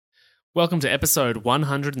Welcome to episode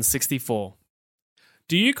 164.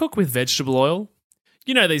 Do you cook with vegetable oil?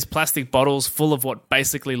 You know, these plastic bottles full of what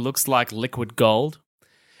basically looks like liquid gold?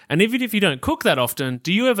 And even if you don't cook that often,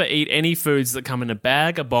 do you ever eat any foods that come in a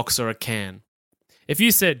bag, a box, or a can? If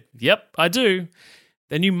you said, yep, I do,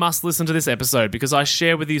 then you must listen to this episode because I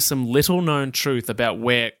share with you some little-known truth about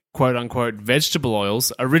where quote-unquote vegetable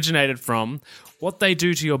oils originated from, what they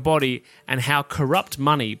do to your body, and how corrupt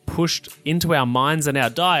money pushed into our minds and our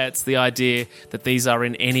diets the idea that these are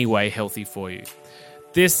in any way healthy for you.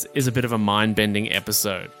 This is a bit of a mind-bending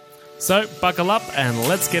episode. So buckle up and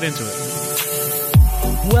let's get into it.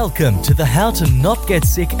 Welcome to the How to Not Get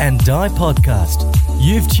Sick and Die podcast.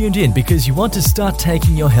 You've tuned in because you want to start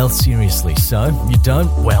taking your health seriously so you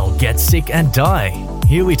don't, well, get sick and die.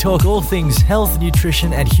 Here we talk all things health,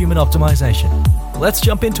 nutrition, and human optimization. Let's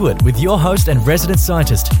jump into it with your host and resident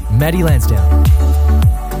scientist, Maddie Lansdowne.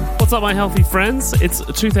 What's up, my healthy friends? It's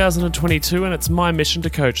 2022 and it's my mission to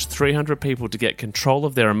coach 300 people to get control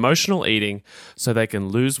of their emotional eating so they can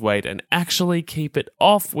lose weight and actually keep it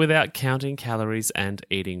off without counting calories and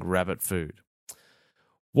eating rabbit food.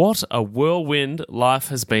 What a whirlwind life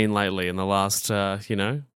has been lately in the last,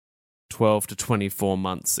 12 to 24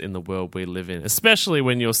 months in the world we live in, especially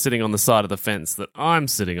when you're sitting on the side of the fence that I'm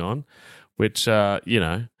sitting on, which,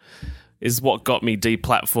 is what got me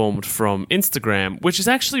deplatformed from Instagram, which is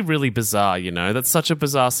actually really bizarre, That's such a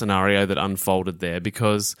bizarre scenario that unfolded there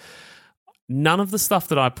because none of the stuff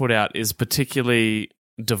that I put out is particularly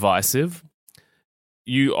divisive.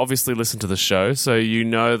 You obviously listen to the show, so you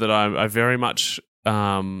know that I very much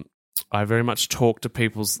talk to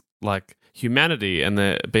people's humanity and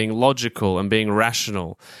they're being logical and being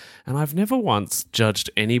rational. And I've never once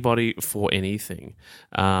judged anybody for anything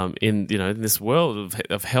in this world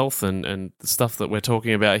of health and the stuff that we're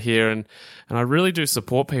talking about here. And I really do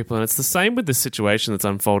support people. And it's the same with the situation that's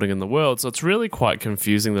unfolding in the world. So it's really quite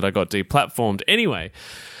confusing that I got deplatformed. Anyway,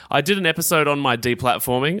 I did an episode on my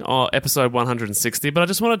deplatforming, episode 160, but I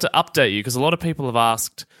just wanted to update you because a lot of people have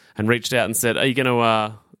asked and reached out and said, are you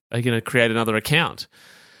going to create another account?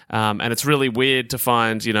 And it's really weird to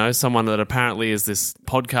find, someone that apparently is this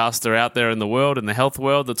podcaster out there in the world, in the health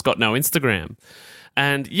world, that's got no Instagram.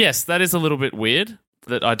 And yes, that is a little bit weird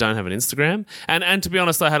that I don't have an Instagram. And to be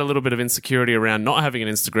honest, I had a little bit of insecurity around not having an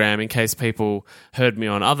Instagram in case people heard me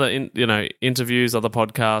on other, interviews, other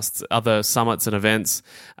podcasts, other summits and events,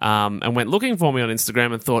 and went looking for me on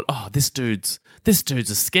Instagram and thought, oh, this dude's a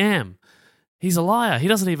scam. He's a liar. He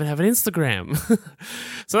doesn't even have an Instagram.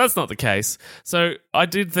 So that's not the case. So I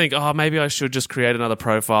did think, maybe I should just create another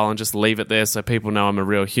profile and just leave it there so people know I'm a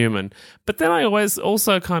real human. But then I always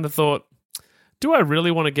also kind of thought, do I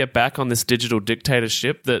really want to get back on this digital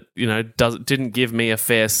dictatorship that, didn't give me a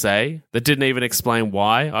fair say, that didn't even explain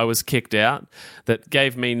why I was kicked out, that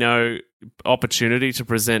gave me no opportunity to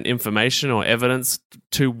present information or evidence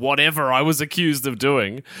to whatever I was accused of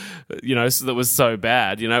doing, so that was so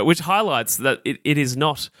bad, which highlights that it is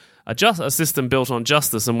not a system built on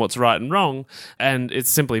justice and what's right and wrong, and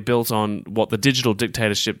it's simply built on what the digital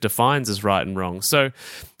dictatorship defines as right and wrong. So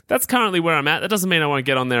that's currently where I'm at. That doesn't mean I won't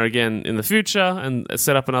get on there again in the future and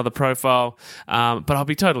set up another profile, but I'll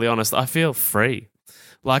be totally honest, I feel free.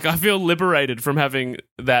 I feel liberated from having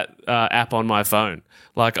that app on my phone.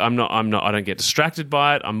 I don't get distracted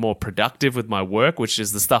by it. I'm more productive with my work, which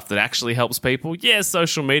is the stuff that actually helps people. Yeah,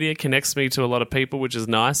 social media connects me to a lot of people, which is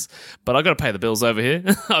nice, but I've got to pay the bills over here.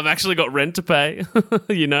 I've actually got rent to pay,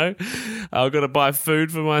 I've got to buy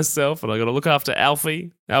food for myself, and I've got to look after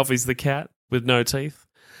Alfie. Alfie's the cat with no teeth.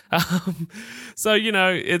 So,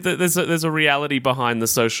 there's a reality behind the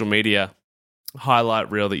social media highlight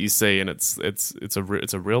reel that you see, and it's a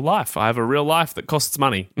real life. I have a real life that costs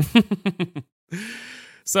money.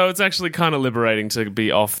 So it's actually kind of liberating to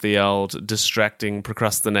be off the old distracting,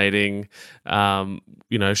 procrastinating,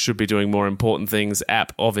 should be doing more important things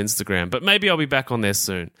app of Instagram. But maybe I'll be back on there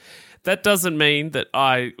soon. That doesn't mean that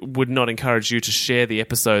I would not encourage you to share the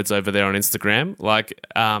episodes over there on Instagram.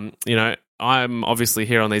 I'm obviously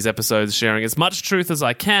here on these episodes sharing as much truth as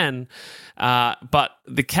I can, but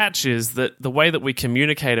the catch is that the way that we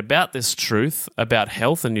communicate about this truth, about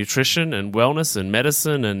health and nutrition and wellness and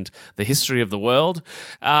medicine and the history of the world,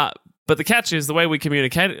 but the catch is the way we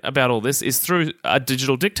communicate about all this is through a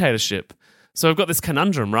digital dictatorship. So we've got this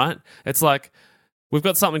conundrum, right? It's like we've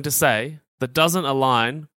got something to say that doesn't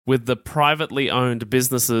align with the privately owned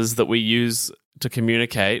businesses that we use to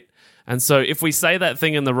communicate. And so if we say that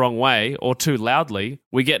thing in the wrong way or too loudly,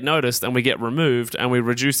 we get noticed and we get removed and we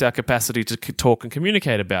reduce our capacity to talk and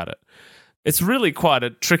communicate about it. It's really quite a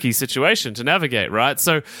tricky situation to navigate, right?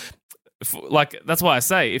 So that's why I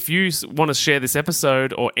say, if you want to share this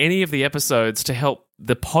episode or any of the episodes to help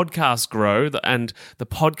the podcast grow and the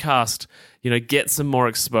podcast, get some more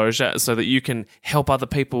exposure so that you can help other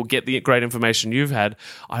people get the great information you've had,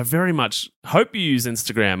 I very much hope you use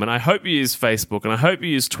Instagram, and I hope you use Facebook, and I hope you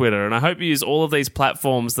use Twitter, and I hope you use all of these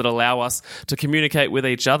platforms that allow us to communicate with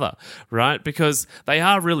each other, right? Because they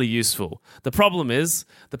are really useful. The problem is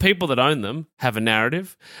the people that own them have a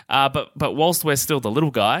narrative, but whilst we're still the little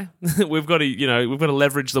guy, we've got to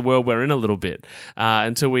leverage the world we're in a little bit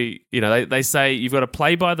until we, they say you've got to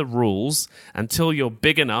play by the rules until you're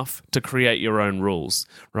big enough to create your own rules,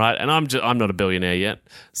 right? And I'm not a billionaire yet,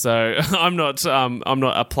 so I'm not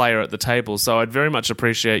a player at the table. So I'd very much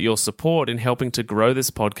appreciate your support in helping to grow this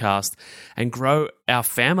podcast and grow our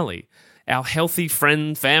family, our healthy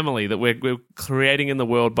friend family that we're creating in the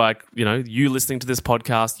world by, you listening to this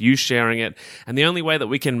podcast, you sharing it. And the only way that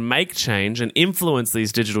we can make change and influence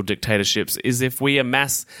these digital dictatorships is if we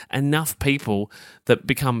amass enough people that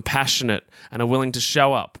become passionate and are willing to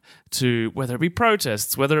show up to, whether it be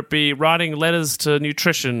protests, whether it be writing letters to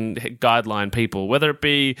nutrition guideline people, whether it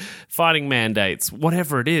be fighting mandates,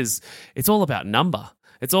 whatever it is, it's all about number.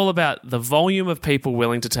 It's all about the volume of people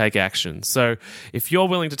willing to take action. So if you're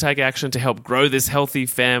willing to take action to help grow this healthy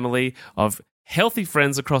family of healthy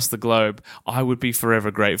friends across the globe, I would be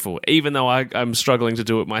forever grateful, even though I'm struggling to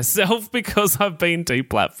do it myself because I've been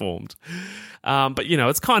deplatformed. But,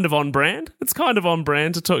 it's kind of on brand. It's kind of on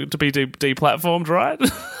brand to be deplatformed, right?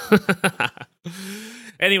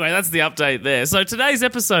 Anyway, that's the update there. So today's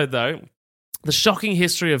episode, though, the shocking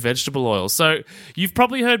history of vegetable oil. So you've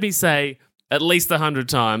probably heard me say at least 100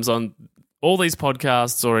 times on all these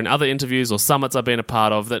podcasts or in other interviews or summits I've been a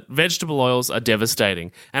part of that vegetable oils are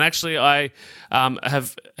devastating. And actually, I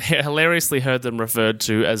have hilariously heard them referred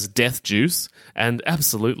to as death juice, and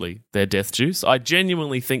absolutely, they're death juice. I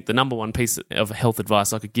genuinely think the number one piece of health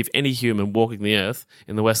advice I could give any human walking the earth,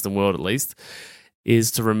 in the Western world at least,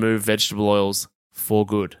 is to remove vegetable oils for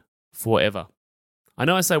good, forever. I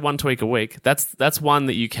know I say one tweak a week. That's one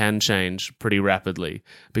that you can change pretty rapidly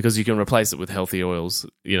because you can replace it with healthy oils,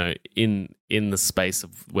 in the space of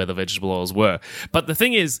where the vegetable oils were. But the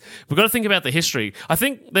thing is, we've got to think about the history. I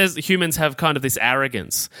think humans have kind of this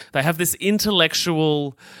arrogance. They have this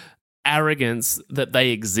intellectual arrogance that they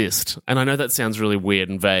exist. And I know that sounds really weird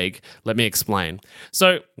and vague. Let me explain.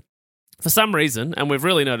 So for some reason, and we've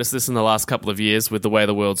really noticed this in the last couple of years with the way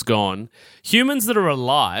the world's gone, humans that are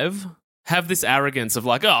alive have this arrogance of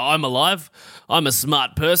like, oh, I'm alive, I'm a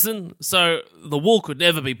smart person, so the wool could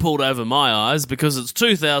never be pulled over my eyes because it's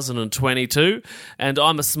 2022 and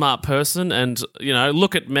I'm a smart person and,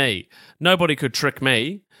 look at me. Nobody could trick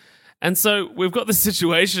me. And so we've got this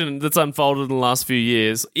situation that's unfolded in the last few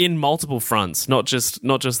years in multiple fronts, not just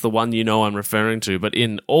the one I'm referring to, but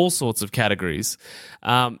in all sorts of categories.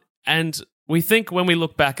 And we think when we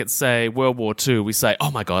look back at, say, World War II, we say,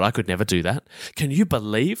 oh my God, I could never do that. Can you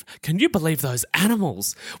believe those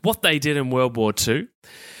animals, what they did in World War II?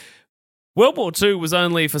 World War II was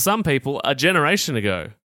only, for some people, a generation ago.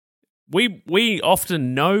 We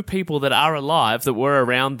often know people that are alive that were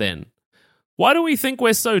around then. Why do we think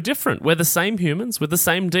we're so different? We're the same humans with the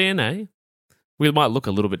same DNA. We might look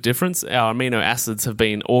a little bit different. Our amino acids have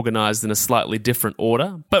been organized in a slightly different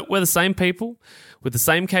order, but we're the same people with the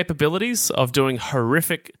same capabilities of doing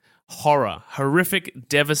horrific horror, horrific,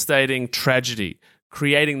 devastating tragedy,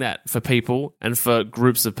 creating that for people and for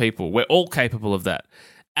groups of people. We're all capable of that.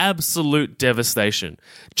 Absolute devastation,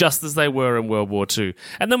 just as they were in World War II.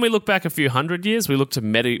 And then we look back a few hundred years, we look to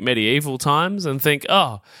medieval times and think,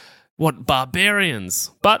 oh, what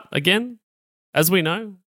barbarians. But again, as we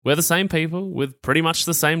know, we're the same people with pretty much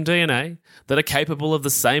the same DNA that are capable of the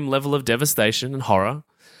same level of devastation and horror.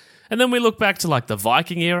 And then we look back to like the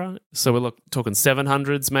Viking era, so we're talking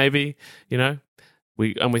 700s maybe,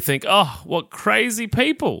 we think, oh, what crazy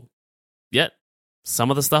people. Yet some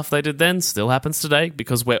of the stuff they did then still happens today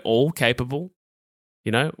because we're all capable,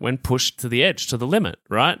 when pushed to the edge, to the limit,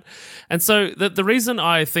 right? And so the reason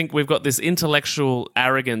I think we've got this intellectual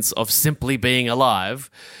arrogance of simply being alive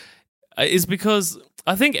is because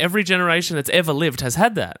I think every generation that's ever lived has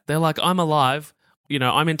had that. They're like, I'm alive,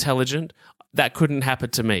 I'm intelligent, that couldn't happen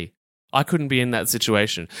to me. I couldn't be in that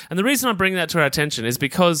situation. And the reason I bring that to our attention is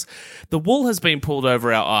because the wool has been pulled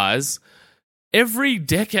over our eyes every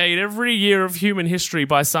decade, every year of human history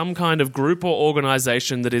by some kind of group or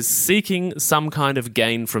organization that is seeking some kind of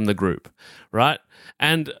gain from the group, right?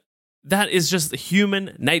 And that is just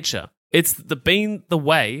human nature. It's been the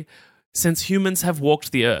way since humans have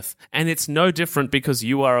walked the earth. And it's no different because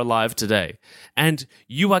you are alive today. And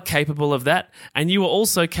you are capable of that. And you are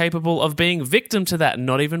also capable of being victim to that and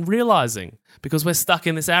not even realizing, because we're stuck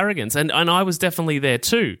in this arrogance. And I was definitely there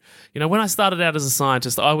too. When I started out as a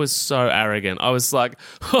scientist, I was so arrogant. I was like,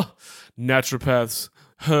 naturopaths,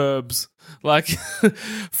 herbs, like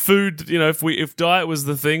food, if diet was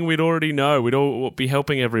the thing, we'd already know. We'd all be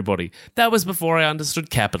helping everybody. That was before I understood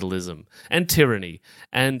capitalism and tyranny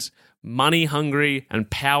and money-hungry and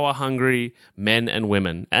power-hungry men and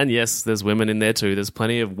women. And yes, there's women in there too. There's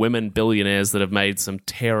plenty of women billionaires that have made some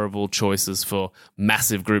terrible choices for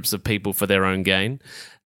massive groups of people for their own gain.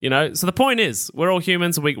 So the point is, we're all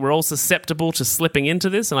humans. We're all susceptible to slipping into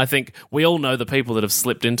this, and I think we all know the people that have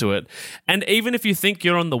slipped into it. And even if you think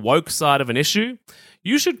you're on the woke side of an issue,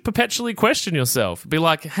 you should perpetually question yourself. Be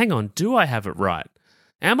like, hang on, do I have it right?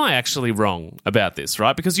 Am I actually wrong about this,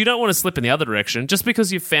 right? Because you don't want to slip in the other direction. Just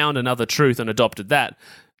because you've found another truth and adopted that,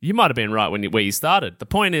 you might have been right where you started. The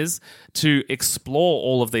point is to explore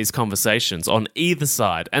all of these conversations on either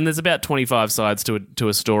side. And there's about 25 sides to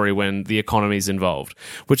a story when the economy's involved,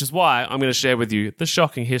 which is why I'm going to share with you the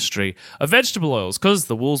shocking history of vegetable oils, because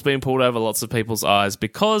the wool's been pulled over lots of people's eyes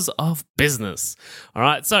because of business. All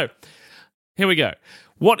right, so here we go.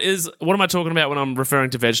 What am I talking about when I'm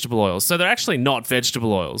referring to vegetable oils? So they're actually not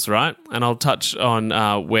vegetable oils, right? And I'll touch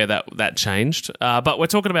on where that changed. But we're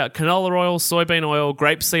talking about canola oil, soybean oil,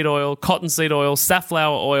 grapeseed oil, cottonseed oil,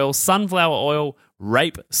 safflower oil, sunflower oil,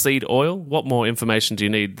 rapeseed oil. What more information do you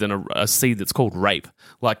need than a seed that's called rape?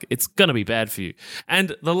 Like, it's going to be bad for you.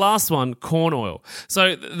 And the last one, corn oil.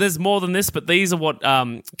 So there's more than this, but these are what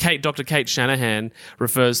Dr. Kate Shanahan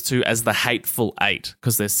refers to as the hateful eight,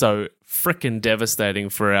 because they're so freaking devastating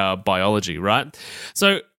for our biology, right?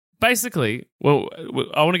 So basically, well,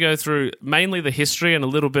 I want to go through mainly the history and a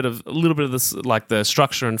little bit of this, like the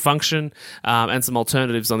structure and function, and some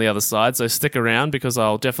alternatives on the other side. So stick around, because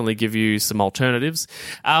I'll definitely give you some alternatives.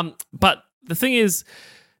 But the thing is,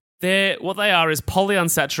 what they are is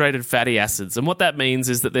polyunsaturated fatty acids. And what that means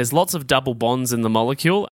is that there's lots of double bonds in the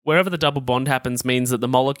molecule. Wherever the double bond happens means that the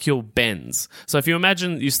molecule bends. So if you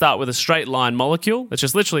imagine you start with a straight line molecule, let's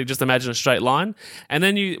just literally imagine a straight line. And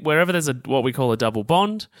then wherever there's what we call a double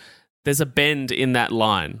bond, there's a bend in that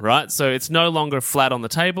line, right? So it's no longer flat on the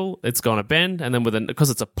table, it's going to bend. And then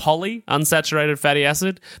because it's a polyunsaturated fatty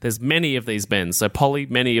acid, there's many of these bends. So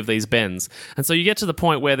many of these bends. And so you get to the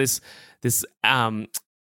point where this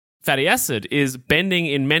fatty acid is bending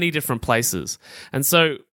in many different places. And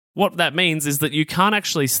so what that means is that you can't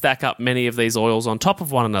actually stack up many of these oils on top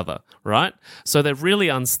of one another, right? So they're really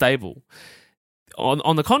unstable.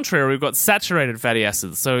 On the contrary, we've got saturated fatty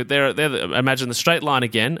acids. So they're imagine the straight line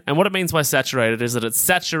again. And what it means by saturated is that it's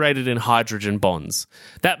saturated in hydrogen bonds.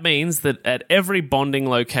 That means that at every bonding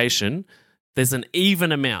location, there's an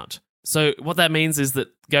even amount. So what that means is that,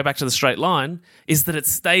 go back to the straight line, is that it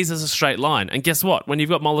stays as a straight line. And guess what? When you've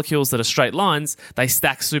got molecules that are straight lines, they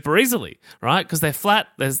stack super easily, right? Because they're flat,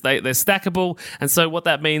 they're stackable. And so what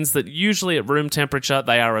that means that usually at room temperature,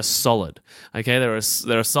 they are a solid. Okay, they're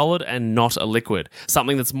a solid and not a liquid.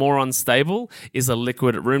 Something that's more unstable is a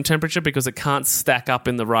liquid at room temperature, because it can't stack up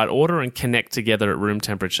in the right order and connect together at room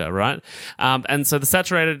temperature, right? And so the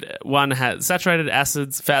saturated one has saturated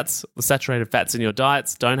acids, fats. The saturated fats in your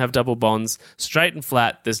diets don't have double bonds, straight and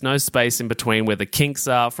flat. There's no space in between where the kinks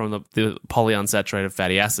are from the polyunsaturated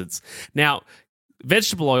fatty acids. Now,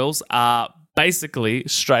 vegetable oils are basically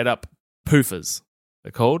straight up poofers.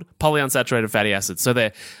 They're called polyunsaturated fatty acids. So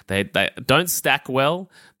they don't stack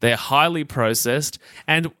well. They're highly processed.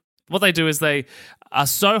 And what they do is they are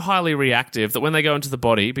so highly reactive that when they go into the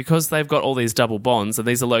body, because they've got all these double bonds, and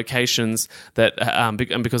these are locations that, and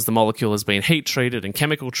because the molecule has been heat treated and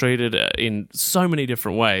chemical treated in so many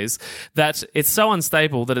different ways, that it's so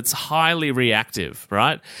unstable that it's highly reactive,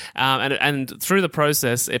 right? And through the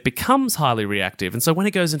process, it becomes highly reactive. And so when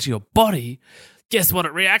it goes into your body, guess what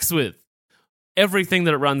it reacts with? Everything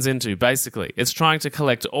that it runs into, basically. It's trying to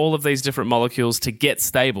collect all of these different molecules to get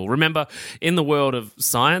stable. Remember, in the world of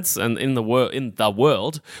science and in the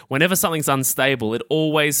world, whenever something's unstable, it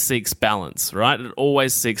always seeks balance, right? It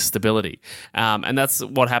always seeks stability. And that's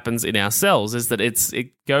what happens in our cells, is that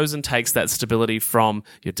it goes and takes that stability from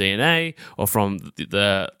your DNA or from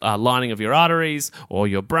the lining of your arteries or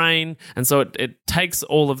your brain. And so it takes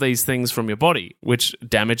all of these things from your body, which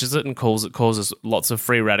damages it and causes lots of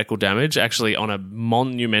free radical damage. Actually, on a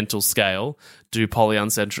monumental scale, do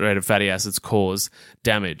polyunsaturated fatty acids cause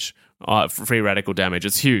damage, free radical damage.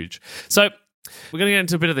 It's huge. So we're going to get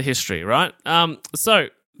into a bit of the history, right? So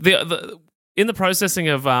in the processing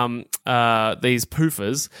of these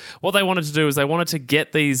PUFAs, what they wanted to do is they wanted to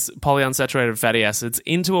get these polyunsaturated fatty acids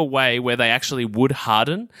into a way where they actually would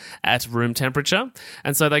harden at room temperature.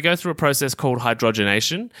 And so they go through a process called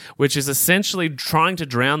hydrogenation, which is essentially trying to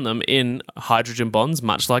drown them in hydrogen bonds,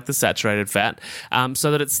 much like the saturated fat,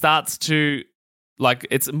 so that it starts to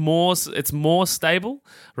it's more stable,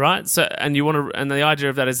 right? So, and the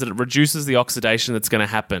idea of that is that it reduces the oxidation that's going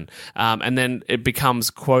to happen, and then it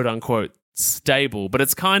becomes quote unquote stable. But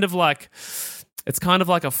it's kind of like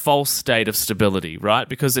a false state of stability, right?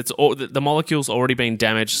 Because the molecule's already been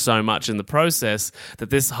damaged so much in the process that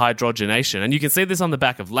this hydrogenation, and you can see this on the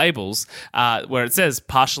back of labels where it says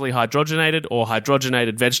partially hydrogenated or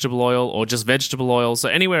hydrogenated vegetable oil or just vegetable oil. So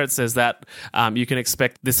anywhere it says that, you can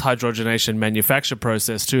expect this hydrogenation manufacture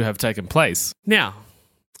process to have taken place. Now,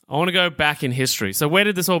 I want to go back in history. So where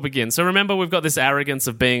did this all begin? So remember, we've got this arrogance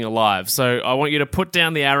of being alive. So I want you to put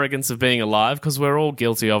down the arrogance of being alive, because we're all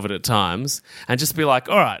guilty of it at times, and just be like,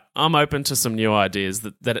 all right, I'm open to some new ideas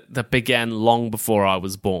that began long before I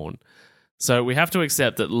was born. So we have to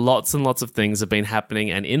accept that lots and lots of things have been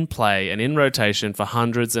happening and in play and in rotation for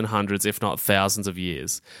hundreds and hundreds, if not thousands of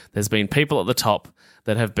years. There's been people at the top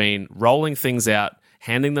that have been rolling things out,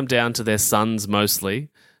 handing them down to their sons mostly,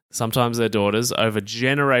 sometimes their daughters, over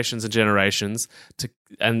generations and generations,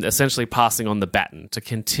 and essentially passing on the baton to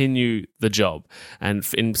continue the job. And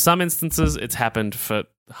in some instances, it's happened for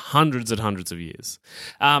hundreds and hundreds of years.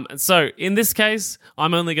 And so in this case,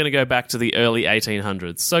 I'm only going to go back to the early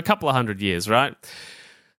 1800s, so a couple of hundred years, right?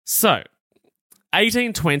 So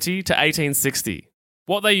 1820 to 1860,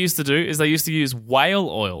 what they used to do is they used to use whale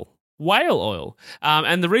oil.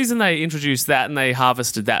 And the reason they introduced that and they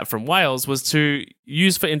harvested that from whales was to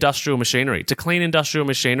use for industrial machinery, to clean industrial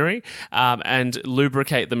machinery and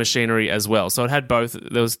lubricate the machinery as well. So it had both.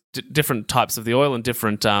 There was different types of the oil and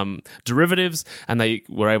different derivatives, and they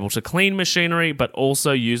were able to clean machinery but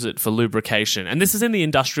also use it for lubrication. And this is in the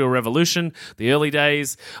Industrial Revolution, the early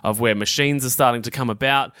days of where machines are starting to come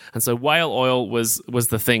about. And so whale oil was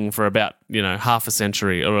the thing for about half a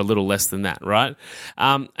century or a little less than that, right?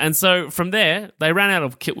 And so from there, they ran out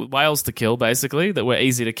of whales to kill, basically, that were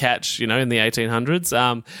easy to catch, in the 1800s.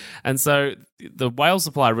 And so the whale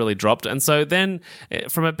supply really dropped. And so then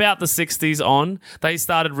from about the 60s on, they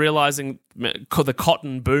started realizing the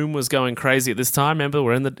cotton boom was going crazy at this time. Remember,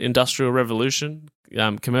 we're in the Industrial Revolution.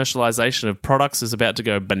 Commercialization of products is about to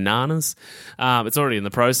go bananas. It's already in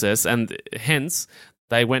the process. And hence,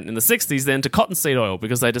 they went in the 60s then to cottonseed oil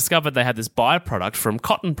because they discovered they had this byproduct from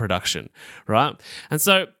cotton production, right? And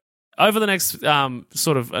so over the next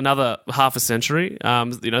sort of another half a century, the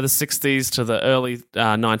 60s to the early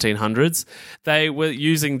 1900s, they were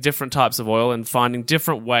using different types of oil and finding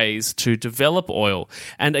different ways to develop oil.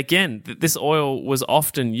 And again, this oil was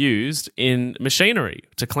often used in machinery,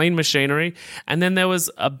 to clean machinery. And then there was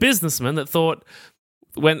a businessman that thought,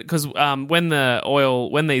 when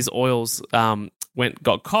these oils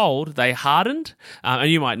got cold, they hardened. And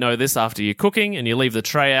you might know this after you're cooking and you leave the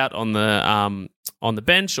tray out on the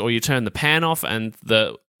bench, or you turn the pan off, and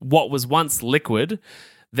what was once liquid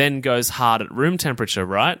then goes hard at room temperature,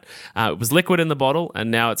 right? It was liquid in the bottle,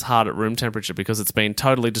 and now it's hard at room temperature because it's been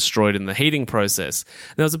totally destroyed in the heating process.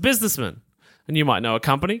 And there was a businessman, and you might know a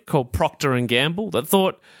company called Procter & Gamble, that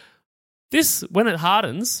thought, this, when it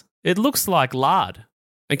hardens, it looks like lard.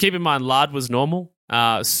 And keep in mind, lard was normal.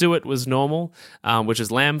 Suet was normal, which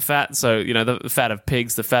is lamb fat. So, the fat of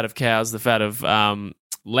pigs, the fat of cows, the fat of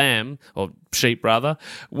lamb, or sheep rather,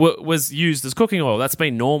 was used as cooking oil. That's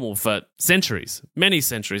been normal for centuries, many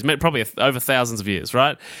centuries, probably over thousands of years,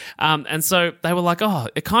 right? And so they were like, oh,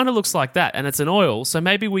 it kind of looks like that, and it's an oil, so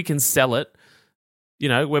maybe we can sell it.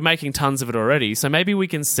 We're making tons of it already, so maybe we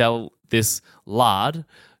can sell this lard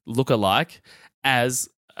look-alike as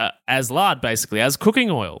lard, basically, as cooking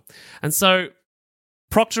oil. And so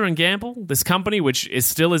Procter & Gamble, this company, which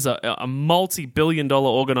still is a multi-billion-dollar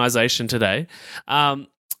organization today,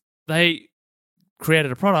 they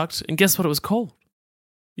created a product, and guess what it was called?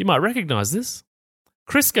 You might recognize this.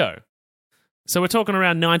 Crisco. So we're talking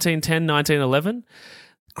around 1910, 1911.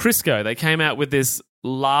 Crisco, they came out with this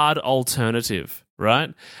lard alternative,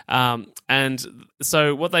 right? And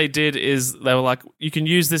so what they did is they were like, you can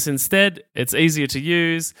use this instead. It's easier to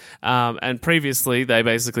use. And previously, they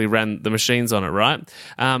basically ran the machines on it, right?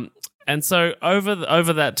 And so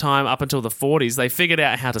over that time, up until the 40s, they figured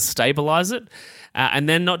out how to stabilize it, and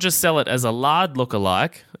then not just sell it as a lard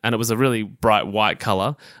look-alike, and it was a really bright white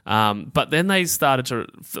color. But then they started to,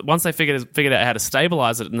 once they figured out how to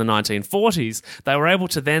stabilize it in the 1940s, they were able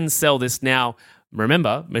to then sell this now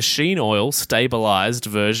remember, machine oil stabilized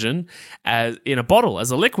version as in a bottle,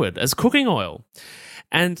 as a liquid, as cooking oil.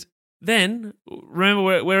 And then,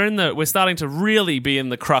 remember, we're starting to really be in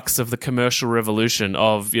the crux of the commercial revolution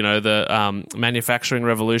of, the manufacturing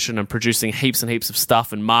revolution and producing heaps and heaps of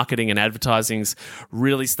stuff, and marketing and advertising's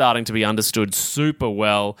really starting to be understood super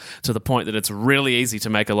well to the point that it's really easy to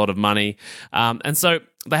make a lot of money. And so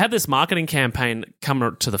they had this marketing campaign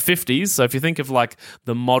come to the 50s. So if you think of like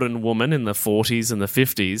the modern woman in the 40s and the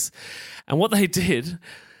 50s, and what they did,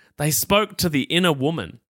 they spoke to the inner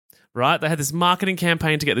woman. Right? They had this marketing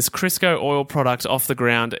campaign to get this Crisco oil product off the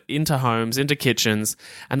ground into homes, into kitchens,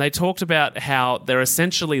 and they talked about how they're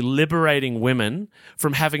essentially liberating women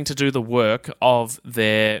from having to do the work of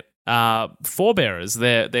their forebearers,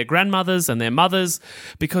 their grandmothers and their mothers,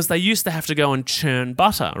 because they used to have to go and churn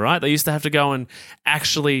butter, right? They used to have to go and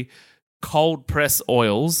actually cold press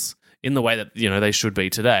oils in the way that, they should be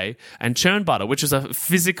today, and churn butter, which was a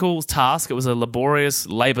physical task. It was a laborious,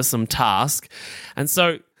 laborsome task. And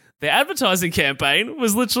so the advertising campaign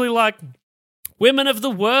was literally like, women of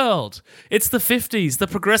the world, it's the 50s. The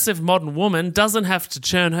progressive modern woman doesn't have to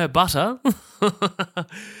churn her butter.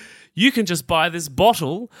 You can just buy this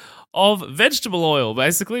bottle of vegetable oil,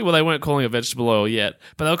 basically. Well, they weren't calling it vegetable oil yet,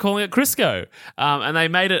 but they were calling it Crisco. And they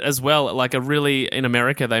made it as well, like in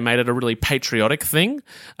America, they made it a really patriotic thing,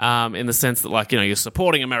 in the sense that, like, you're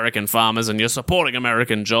supporting American farmers and you're supporting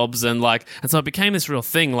American jobs. And so it became this real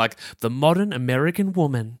thing, like the modern American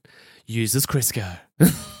woman uses Crisco.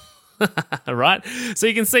 Right? So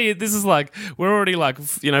you can see this is like, we're already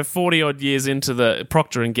 40 odd years into the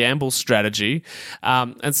Procter & Gamble strategy.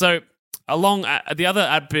 And so along the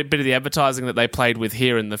other bit of the advertising that they played with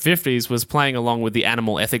here in the 50s was playing along with the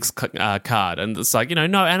animal ethics card. And it's like,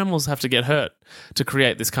 no animals have to get hurt to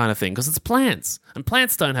create this kind of thing because it's plants. And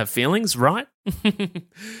plants don't have feelings, right?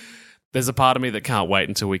 There's a part of me that can't wait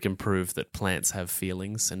until we can prove that plants have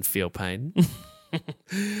feelings and feel pain.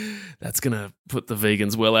 That's going to put the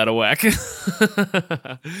vegans well out of whack.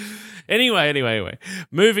 Anyway.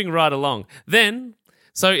 Moving right along. Then,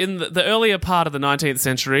 so in the earlier part of the 19th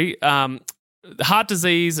century, heart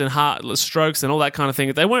disease and heart strokes and all that kind of thing,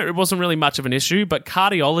 it wasn't really much of an issue, but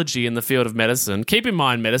cardiology in the field of medicine, keep in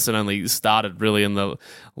mind medicine only started really in the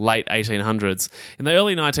late 1800s. In the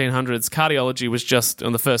early 1900s, cardiology was just,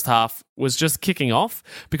 in the first half, was just kicking off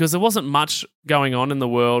because there wasn't much going on in the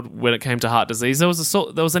world when it came to heart disease. There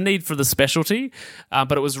was a need for the specialty,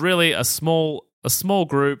 but it was really a small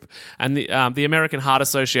group, and the American Heart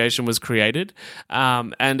Association was created,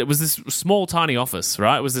 and it was this small, tiny office,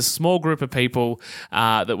 right? It was this small group of people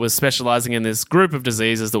that was specializing in this group of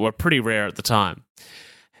diseases that were pretty rare at the time.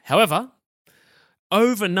 However,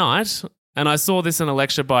 overnight, and I saw this in a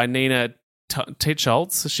lecture by Nina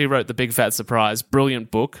Teicholz, she wrote The Big Fat Surprise,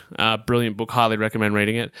 brilliant book, highly recommend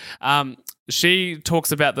reading it. She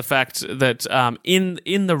talks about the fact that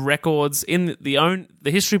in the records, in the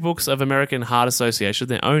history books of American Heart Association,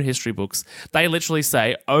 their own history books, they literally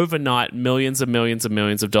say overnight millions and millions and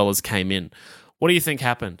millions of dollars came in. What do you think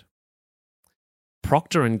happened?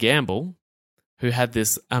 Procter & Gamble, who had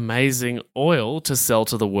this amazing oil to sell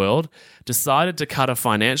to the world, decided to cut a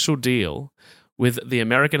financial deal with the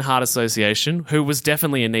American Heart Association, who was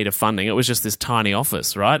definitely in need of funding. It was just this tiny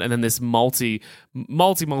office, right? And then this multi-million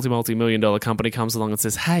dollar company comes along and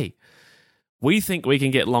says, hey, we think we can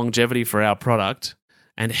get longevity for our product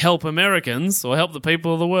and help Americans or help the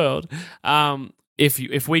people of the world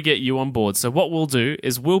if we get you on board. So what we'll do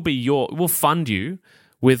is we'll fund you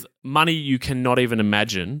with money you cannot even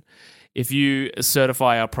imagine if you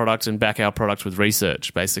certify our product and back our product with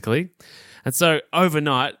research, basically. And so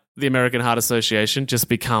overnight, the American Heart Association just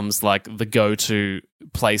becomes like the go-to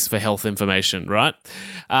place for health information, right?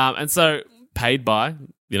 And so paid by,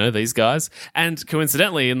 these guys. And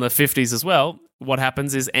coincidentally, in the 50s as well, what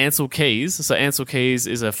happens is Ancel Keys. So Ancel Keys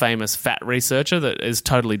is a famous fat researcher that is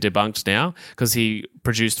totally debunked now because he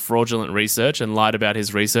produced fraudulent research and lied about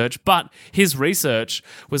his research. But his research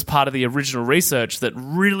was part of the original research that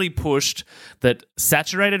really pushed that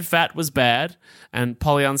saturated fat was bad and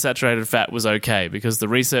polyunsaturated fat was okay, because the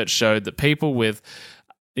research showed that people with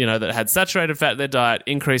that had saturated fat in their diet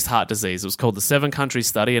increased heart disease. It was called the 7-country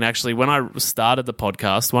study. And actually, when I started the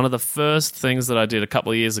podcast, one of the first things that I did a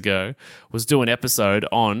couple of years ago was do an episode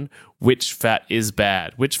on which fat is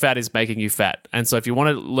bad, which fat is making you fat. And so if you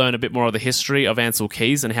want to learn a bit more of the history of Ancel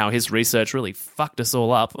Keys and how his research really fucked us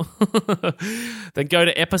all up, then go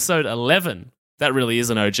to episode 11. That really is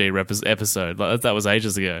an OG episode. That was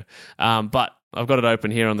ages ago. But I've got it open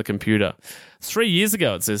here on the computer. 3 years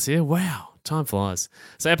ago, it says here. Wow. Time flies.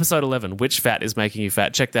 So episode 11, which fat is making you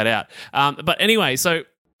fat? Check that out. But anyway, so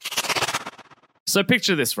So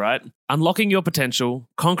picture this, right? Unlocking your potential,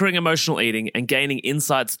 conquering emotional eating, and gaining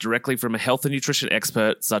insights directly from a health and nutrition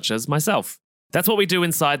expert such as myself. That's what we do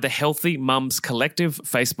inside the Healthy Mums Collective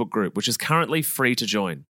Facebook group, which is currently free to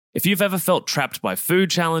join. If you've ever felt trapped by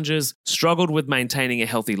food challenges, struggled with maintaining a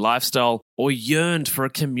healthy lifestyle, or yearned for a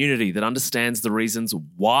community that understands the reasons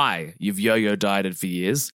why you've yo-yo dieted for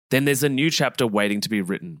years, then there's a new chapter waiting to be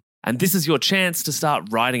written. And this is your chance to start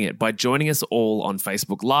writing it by joining us all on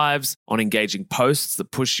Facebook Lives, on engaging posts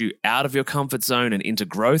that push you out of your comfort zone and into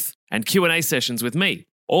growth, and Q&A sessions with me.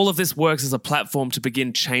 All of this works as a platform to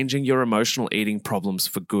begin changing your emotional eating problems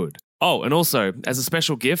for good. Oh, and also, as a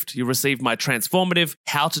special gift, you'll receive my transformative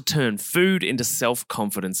How to Turn Food into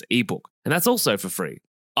Self-Confidence ebook. And that's also for free.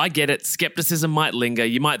 I get it, skepticism might linger.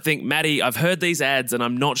 You might think, Maddie, I've heard these ads and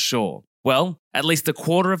I'm not sure. Well, at least a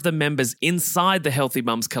quarter of the members inside the Healthy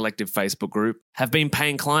Mums Collective Facebook group have been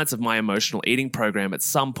paying clients of my emotional eating program at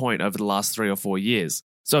some point over the last 3 or 4 years.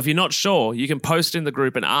 So if you're not sure, you can post in the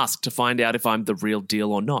group and ask to find out if I'm the real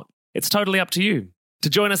deal or not. It's totally up to you. To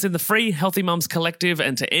join us in the free Healthy Mums Collective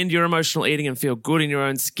and to end your emotional eating and feel good in your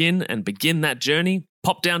own skin and begin that journey,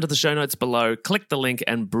 pop down to the show notes below, click the link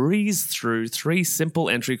and breeze through 3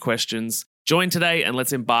 simple entry questions. Join today and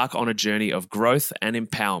let's embark on a journey of growth and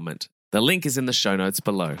empowerment. The link is in the show notes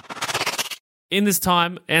below. In this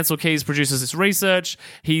time, Ancel Keys produces this research.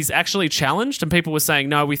 He's actually challenged, and people were saying,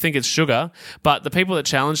 no, we think it's sugar. But the people that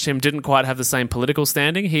challenged him didn't quite have the same political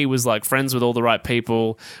standing. He was like friends with all the right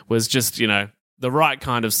people, was just, the right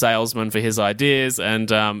kind of salesman for his ideas, and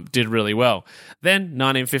did really well. Then,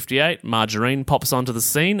 1958, margarine pops onto the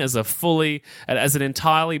scene as an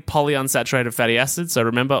entirely polyunsaturated fatty acid. So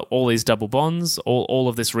remember, all these double bonds, all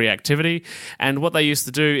of this reactivity. And what they used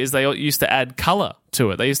to do is they used to add color to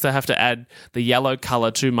it. They used to have to add the yellow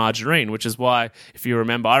color to margarine, which is why, if you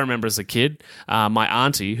remember, I remember as a kid, my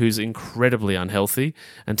auntie, who's incredibly unhealthy,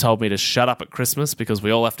 and told me to shut up at Christmas because we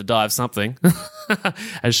all have to die of something,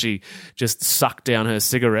 as she just sucked down her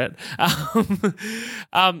cigarette.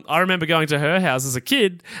 I remember going to her house as a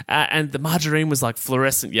kid, and the margarine was like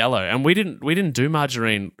fluorescent yellow, and we didn't do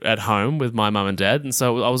margarine at home with my mum and dad, and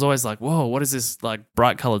so I was always like, whoa, what is this like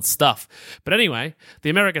bright colored stuff? But anyway, the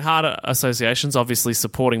American Heart Association's obviously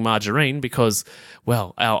supporting margarine because,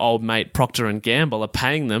 well, our old mate Procter & Gamble are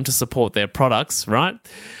paying them to support their products, right?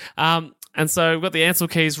 And so we've got the Ancel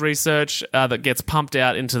Keys research that gets pumped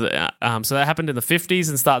out into the... so that happened in the 50s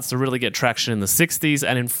and starts to really get traction in the 60s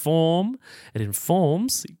and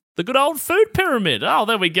informs the good old food pyramid. Oh,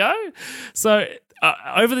 there we go. So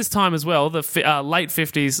over this time as well, the late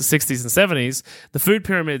 50s, 60s and 70s, the food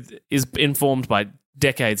pyramid is informed by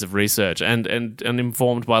decades of research and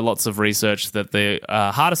informed by lots of research that the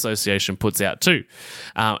Heart Association puts out too.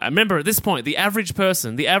 And remember, at this point, the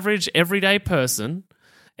average everyday person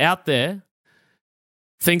out there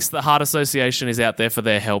thinks the Heart Association is out there for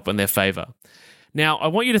their help and their favor. Now, I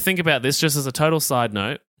want you to think about this just as a total side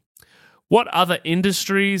note. What other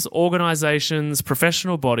industries, organizations,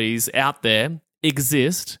 professional bodies out there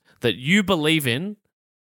exist that you believe in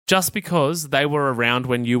just because they were around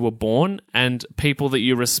when you were born and people that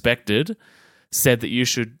you respected said that you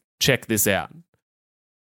should check this out?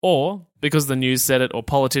 Or because the news said it, or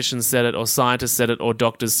politicians said it, or scientists said it, or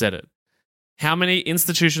doctors said it? How many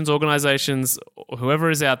institutions, organizations, whoever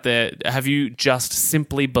is out there, have you just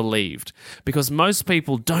simply believed? Because most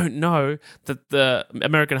people don't know that the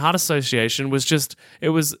American Heart Association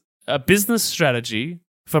was a business strategy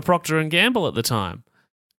for Procter & Gamble at the time.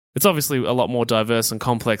 It's obviously a lot more diverse and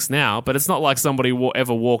complex now, but it's not like somebody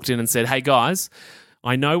ever walked in and said, hey guys,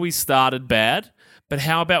 I know we started bad, but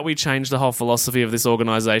how about we change the whole philosophy of this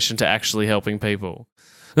organization to actually helping people?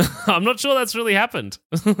 I'm not sure that's really happened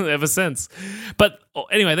ever since. But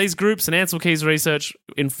anyway, these groups and Ancel Keys research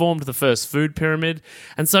informed the first food pyramid.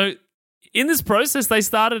 And so in this process, they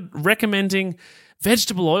started recommending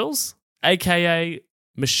vegetable oils, aka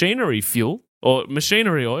machinery fuel or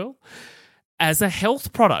machinery oil, as a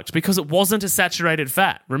health product because it wasn't a saturated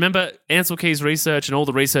fat. Remember, Ancel Keys research and all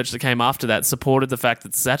the research that came after that supported the fact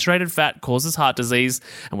that saturated fat causes heart disease,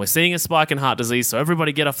 and we're seeing a spike in heart disease, so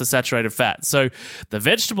everybody get off the saturated fat. So the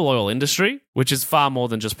vegetable oil industry, which is far more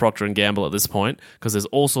than just Procter & Gamble at this point, because there's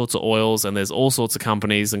all sorts of oils and there's all sorts of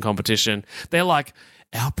companies and competition, they're like,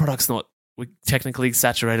 our product's not technically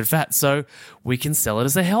saturated fat, so we can sell it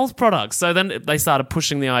as a health product. So then they started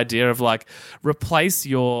pushing the idea of like, replace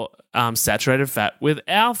your saturated fat with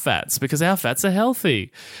our fats because our fats are healthy.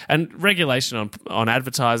 And regulation on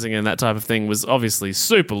advertising and that type of thing was obviously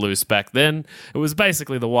super loose back then. It was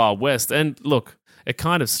basically the Wild West. And look, It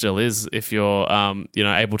kind of still is if you're,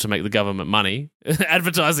 able to make the government money.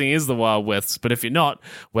 Advertising is the Wild West, but if you're not,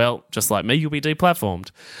 well, just like me, you'll be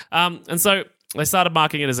deplatformed. And so they started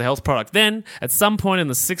marketing it as a health product. Then, at some point in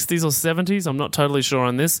the 60s or 70s, I'm not totally sure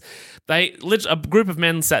on this, a group of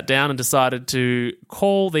men sat down and decided to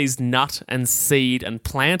call these nut and seed and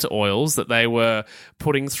plant oils that they were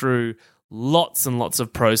putting through lots and lots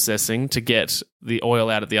of processing to get the oil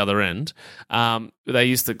out at the other end.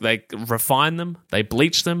 They refine them, they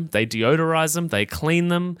bleach them, they deodorize them, they clean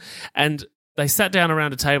them, and they sat down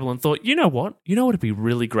around a table and thought, you know what would be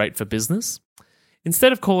really great for business?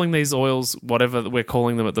 Instead of calling these oils whatever we're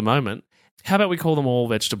calling them at the moment, how about we call them all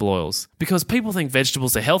vegetable oils? Because people think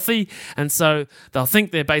vegetables are healthy, and so they'll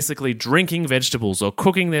think they're basically drinking vegetables or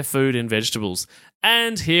cooking their food in vegetables.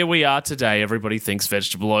 And here we are today. Everybody thinks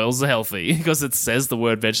vegetable oils are healthy because it says the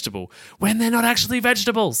word vegetable when they're not actually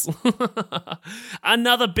vegetables.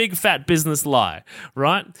 Another big fat business lie,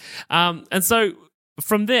 right? And so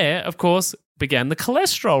from there, of course, began the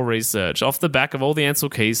cholesterol research off the back of all the Ansel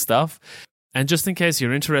Keys stuff. And just in case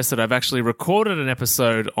you're interested, I've actually recorded an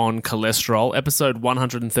episode on cholesterol, episode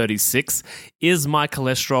 136. Is my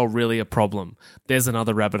cholesterol really a problem? There's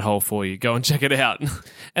another rabbit hole for you. Go and check it out.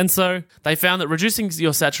 And so they found that reducing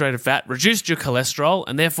your saturated fat reduced your cholesterol,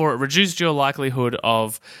 and therefore it reduced your likelihood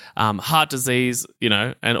of heart disease,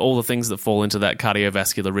 and all the things that fall into that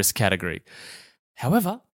cardiovascular risk category.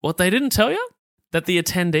 However, what they didn't tell you, that the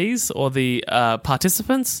attendees or the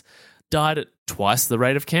participants died at twice the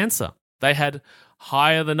rate of cancer. They had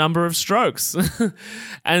higher the number of strokes.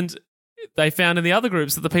 And they found in the other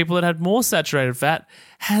groups that the people that had more saturated fat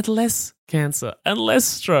had less cancer and less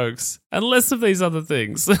strokes and less of these other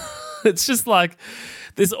things. It's just like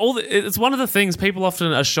it's one of the things people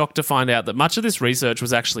often are shocked to find out, that much of this research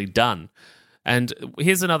was actually done. And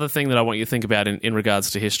here's another thing that I want you to think about in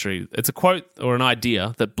regards to history. It's a quote or an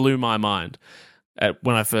idea that blew my mind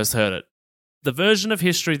when I first heard it. The version of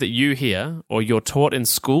history that you hear or you're taught in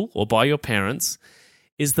school or by your parents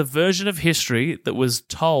is the version of history that was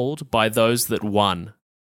told by those that won.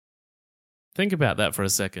 Think about that for a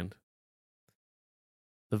second.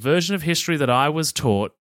 The version of history that I was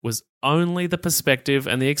taught was only the perspective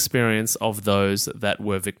and the experience of those that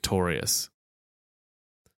were victorious.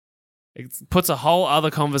 It puts a whole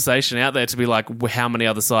other conversation out there to be like, how many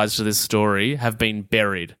other sides to this story have been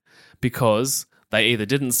buried because they either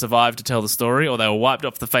didn't survive to tell the story or they were wiped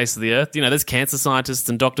off the face of the earth. There's cancer scientists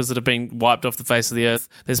and doctors that have been wiped off the face of the earth.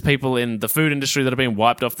 There's people in the food industry that have been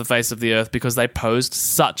wiped off the face of the earth because they posed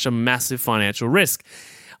such a massive financial risk.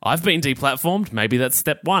 I've been deplatformed. Maybe that's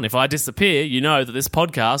step one. If I disappear, you know that this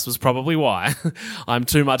podcast was probably why. I'm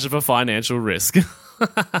too much of a financial risk.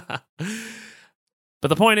 But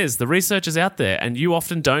the point is, the research is out there and you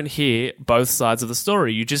often don't hear both sides of the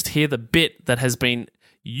story. You just hear the bit that has been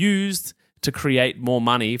used to create more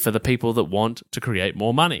money for the people that want to create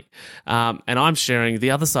more money. And I'm sharing the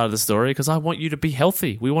other side of the story because I want you to be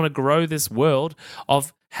healthy. We want to grow this world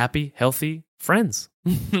of happy, healthy friends,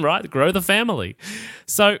 right? Grow the family.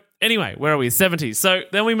 So anyway, where are we? 70s. So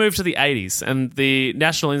then we move to the 80s and the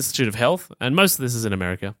National Institute of Health, and most of this is in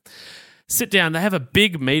America, sit down. They have a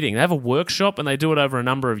big meeting. They have a workshop and they do it over a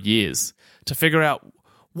number of years to figure out,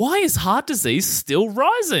 why is heart disease still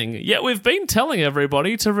rising? Yet we've been telling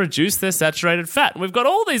everybody to reduce their saturated fat. And we've got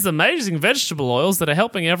all these amazing vegetable oils that are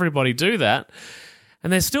helping everybody do that.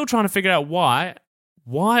 And they're still trying to figure out why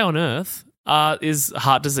on earth is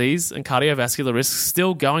heart disease and cardiovascular risk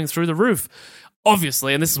still going through the roof?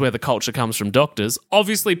 Obviously, and this is where the culture comes from doctors,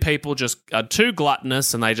 obviously people just are too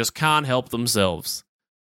gluttonous and they just can't help themselves.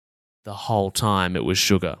 The whole time it was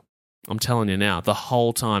sugar. I'm telling you now, the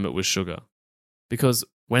whole time it was sugar. Because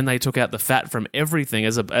when they took out the fat from everything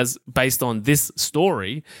as based on this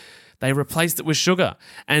story, they replaced it with sugar.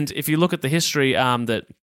 And if you look at the history that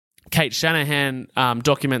Kate Shanahan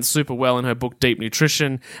documents super well in her book Deep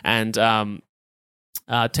Nutrition, and Tina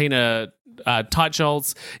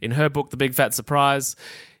Teicholz in her book The Big Fat Surprise,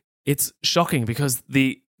 it's shocking because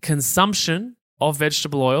the consumption of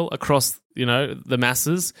vegetable oil across the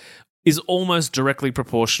masses is almost directly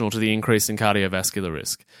proportional to the increase in cardiovascular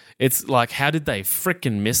risk. It's like, how did they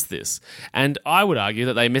frickin' miss this? And I would argue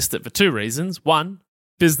that they missed it for two reasons. One,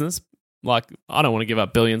 business. Like, I don't want to give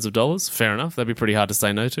up billions of dollars. Fair enough. That'd be pretty hard to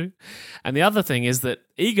say no to. And the other thing is that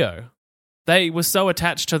ego. They were so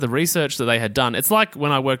attached to the research that they had done. It's like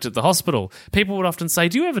when I worked at the hospital. People would often say,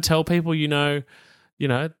 do you ever tell people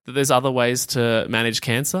that there's other ways to manage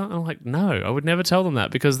cancer? And I'm like, no, I would never tell them that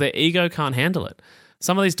because their ego can't handle it.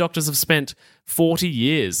 Some of these doctors have spent 40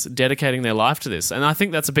 years dedicating their life to this. And I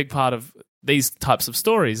think that's a big part of these types of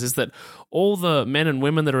stories is that all the men and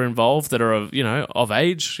women that are involved that are of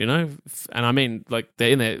age, and I mean like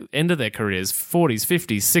they're in the end of their careers, 40s,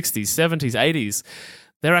 50s, 60s, 70s, 80s,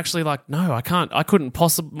 they're actually like, no, I couldn't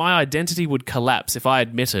possibly, my identity would collapse if I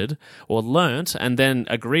admitted or learnt and then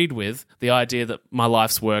agreed with the idea that my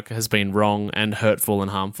life's work has been wrong and hurtful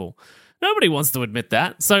and harmful. Nobody wants to admit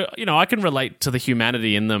that. So, I can relate to the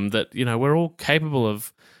humanity in them that, we're all capable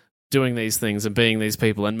of doing these things and being these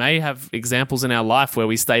people, and may have examples in our life where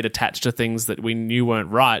we stayed attached to things that we knew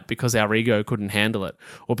weren't right because our ego couldn't handle it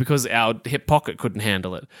or because our hip pocket couldn't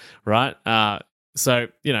handle it, right? So,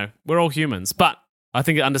 we're all humans. But I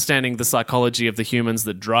think understanding the psychology of the humans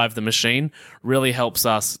that drive the machine really helps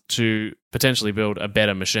us to potentially build a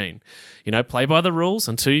better machine. Play by the rules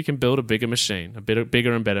until you can build a bigger machine, a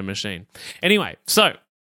bigger and better machine. Anyway, so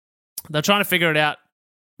they're trying to figure it out,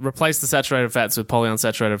 replace the saturated fats with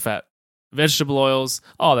polyunsaturated fat. Vegetable oils,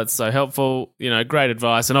 that's so helpful, great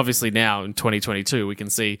advice. And obviously now in 2022, we can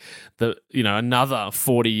see another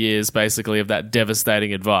 40 years basically of that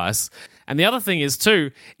devastating advice. And the other thing is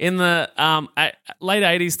too, in the late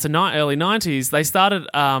 80s to early 90s, they started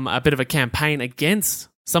a bit of a campaign against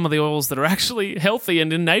some of the oils that are actually healthy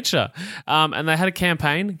and in nature. And they had a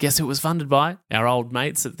campaign. Guess who it was funded by? Our old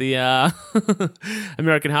mates at the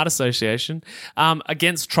American Heart Association,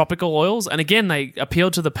 against tropical oils. And again, they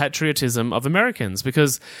appealed to the patriotism of Americans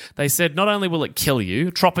because they said not only will it kill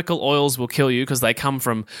you, tropical oils will kill you because they come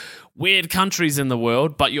from weird countries in the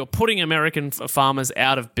world, but you're putting American farmers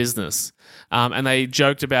out of business. And they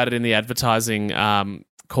joked about it in the advertising,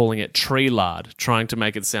 calling it tree lard, trying to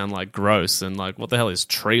make it sound like gross and like, what the hell is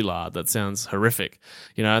tree lard? That sounds horrific.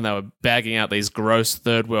 And they were bagging out these gross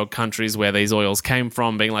third world countries where these oils came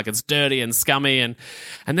from, being like it's dirty and scummy. And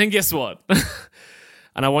then guess what?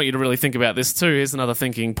 And I want you to really think about this too. Here's another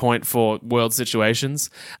thinking point for world situations.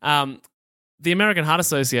 The American Heart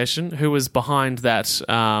Association, who was behind that,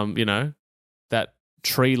 that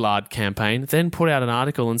tree lard campaign, then put out an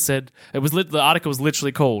article and said the article was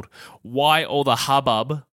literally called "Why All the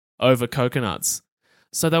Hubbub Over Coconuts."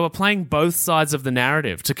 So they were playing both sides of the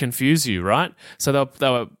narrative to confuse you, right? So they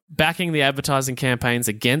were backing the advertising campaigns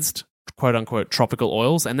against quote unquote tropical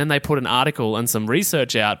oils, and then they put an article and some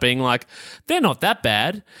research out being like, they're not that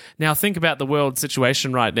bad. Now think about the world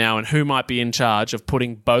situation right now and who might be in charge of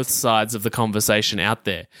putting both sides of the conversation out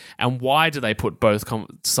there. And why do they put both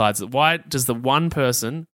sides? Why does the one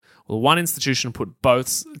person or one institution put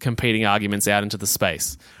both competing arguments out into the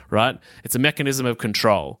space, right? It's a mechanism of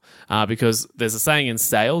control because there's a saying in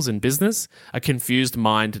sales, in business, a confused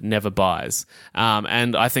mind never buys.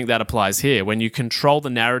 And I think that applies here. When you control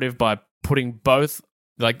the narrative by putting both,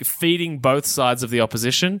 like feeding both sides of the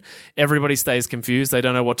opposition, everybody stays confused. They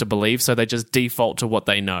don't know what to believe, so they just default to what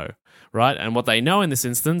they know, right? And what they know in this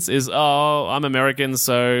instance is, I'm American,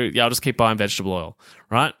 so yeah, I'll just keep buying vegetable oil,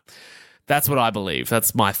 right? That's what I believe.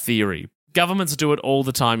 That's my theory. Governments do it all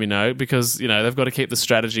the time, because, they've got to keep the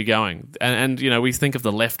strategy going. And we think of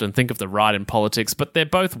the left and think of the right in politics, but they're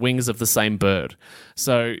both wings of the same bird.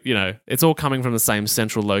 So, it's all coming from the same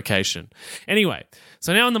central location. Anyway,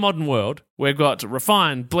 so now in the modern world, we've got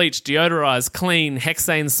refined, bleached, deodorized, clean,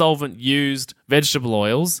 hexane solvent used vegetable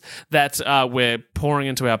oils that we're pouring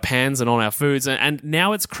into our pans and on our foods. And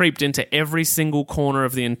now it's creeped into every single corner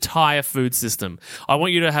of the entire food system. I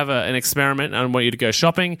want you to have an experiment. I want you to go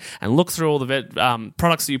shopping and look through all the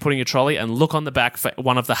products that you put in your trolley and look on the back for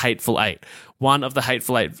one of the Hateful Eight. One of the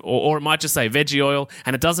Hateful Eight. Or it might just say veggie oil.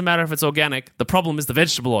 And it doesn't matter if it's organic. The problem is the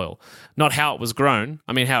vegetable oil, not how it was grown.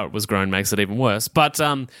 I mean, how it was grown makes it even worse. But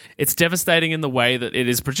it's devastating in the way that it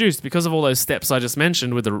is produced because of all those steps I just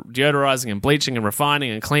mentioned with the deodorizing and bleaching and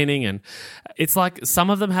refining and cleaning. And it's like some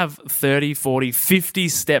of them have 30, 40, 50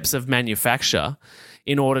 steps of manufacture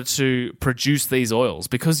in order to produce these oils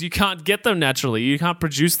because you can't get them naturally. You can't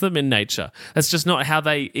produce them in nature. That's just not how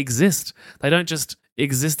they exist. They don't just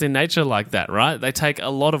exist in nature like that, right? They take a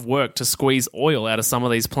lot of work to squeeze oil out of some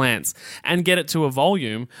of these plants and get it to a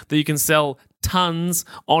volume that you can sell tons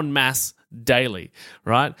en masse daily,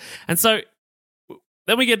 right? And so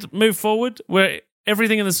then we get to move forward where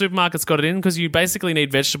everything in the supermarket's got it in because you basically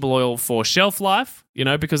need vegetable oil for shelf life,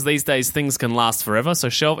 because these days things can last forever. So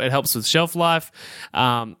it helps with shelf life.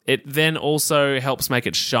 It then also helps make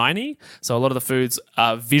it shiny. So a lot of the foods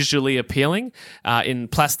are visually appealing in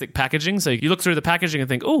plastic packaging. So you look through the packaging and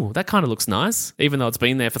think, oh, that kind of looks nice, even though it's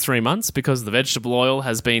been there for 3 months because the vegetable oil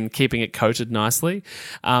has been keeping it coated nicely.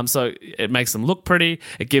 So it makes them look pretty.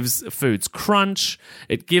 It gives foods crunch.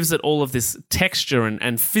 It gives it all of this texture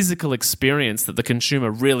and physical experience that the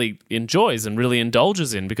consumer really enjoys and really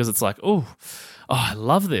indulges in because it's like, oh, I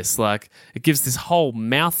love this. Like, it gives this whole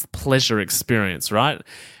mouth pleasure experience, right?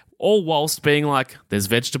 All whilst being like, there's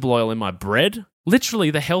vegetable oil in my bread.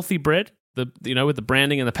 Literally, the healthy bread, with the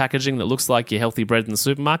branding and the packaging that looks like your healthy bread in the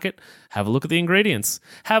supermarket. Have a look at the ingredients.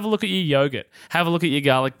 Have a look at your yogurt. Have a look at your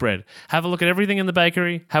garlic bread. Have a look at everything in the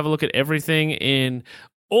bakery. Have a look at everything in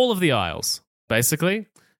all of the aisles. Basically,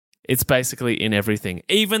 it's basically in everything.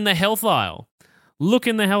 Even the health aisle. Look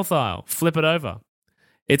in the health aisle. Flip it over.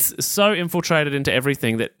 It's so infiltrated into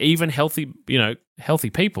everything that even healthy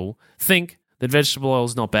people think that vegetable oil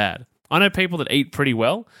is not bad. I know people that eat pretty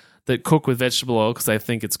well that cook with vegetable oil because they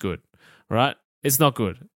think it's good, right? It's not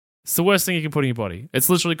good. It's the worst thing you can put in your body. It's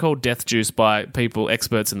literally called death juice by people,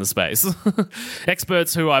 experts in the space.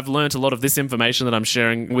 Experts who I've learnt a lot of this information that I'm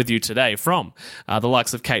sharing with you today from. The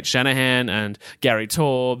likes of Kate Shanahan and Gary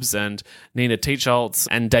Torbs and Nina Teicholz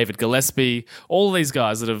and David Gillespie. All of these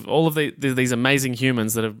guys that have, all of these amazing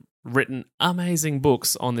humans that have written amazing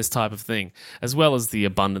books on this type of thing, as well as the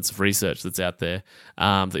abundance of research that's out there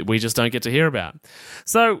that we just don't get to hear about.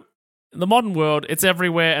 So, the modern world, it's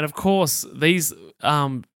everywhere, and of course, these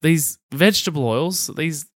vegetable oils,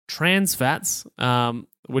 these trans fats,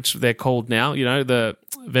 which they're called now, the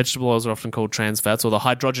vegetable oils are often called trans fats, or the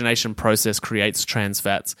hydrogenation process creates trans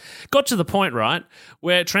fats, got to the point, right,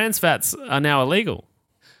 where trans fats are now illegal.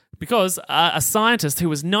 Because a scientist who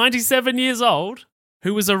was 97 years old,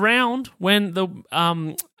 who was around when the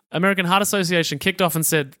American Heart Association kicked off and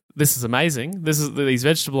said, this is amazing, these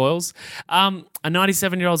vegetable oils. A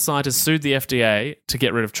 97-year-old scientist sued the FDA to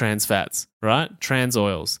get rid of trans fats, right? Trans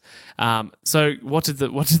oils. So what did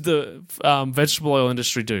the vegetable oil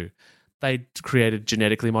industry do? They created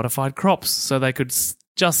genetically modified crops so they could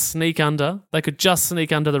just sneak under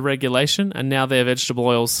the regulation, and now their vegetable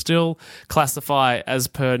oils still classify as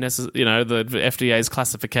per the FDA's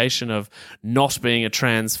classification of not being a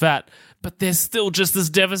trans fat, but they're still just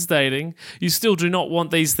as devastating. You still do not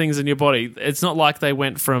want these things in your body. It's not like they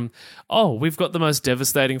went from, we've got the most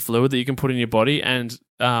devastating fluid that you can put in your body, and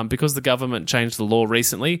because the government changed the law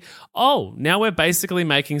recently, now we're basically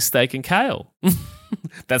making steak and kale.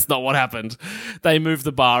 That's not what happened. They moved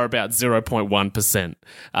the bar about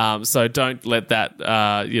 0.1%. So don't let that,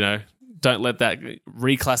 don't let that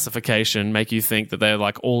reclassification make you think that they're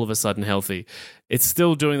like all of a sudden healthy. It's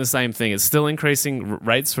still doing the same thing. It's still increasing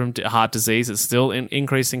rates from heart disease. It's still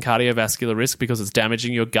increasing cardiovascular risk because it's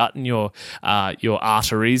damaging your gut and your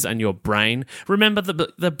arteries and your brain. Remember,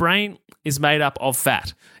 the brain is made up of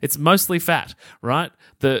fat. It's mostly fat, right?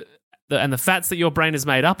 And the fats that your brain is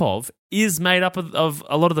made up of is made up of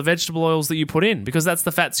a lot of the vegetable oils that you put in, because that's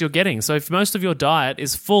the fats you're getting. So if most of your diet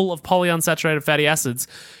is full of polyunsaturated fatty acids,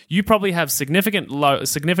 you probably have significantly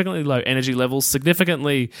low energy levels,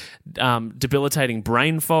 significantly debilitating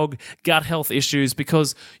brain fog, gut health issues,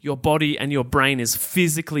 because your body and your brain is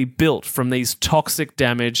physically built from these toxic,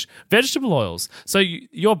 damaged vegetable oils. So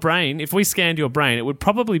your brain, if we scanned your brain, it would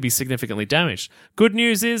probably be significantly damaged. Good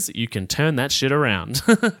news is you can turn that shit around.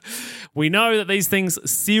 We know that these things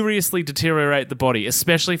seriously deteriorate the body,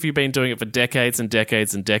 especially if you've been doing it for decades and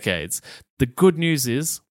decades and decades. The good news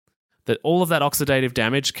is that all of that oxidative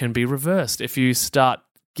damage can be reversed if you start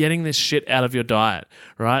getting this shit out of your diet,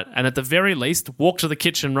 right? And at the very least, walk to the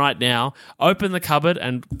kitchen right now, open the cupboard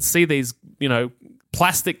and see these,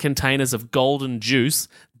 plastic containers of golden juice,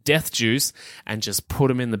 death juice, and just put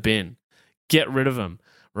them in the bin. Get rid of them,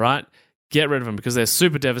 right? Get rid of them because they're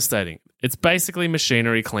super devastating. It's basically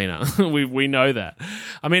machinery cleaner. we know that.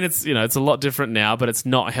 I mean, it's a lot different now, but it's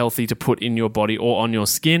not healthy to put in your body or on your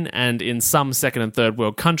skin. And in some second and third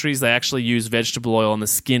world countries, they actually use vegetable oil on the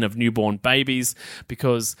skin of newborn babies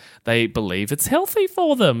because they believe it's healthy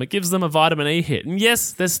for them. It gives them a vitamin E hit. And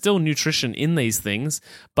yes, there's still nutrition in these things,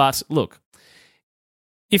 but look,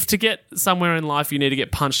 if to get somewhere in life you need to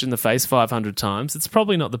get punched in the face 500 times, it's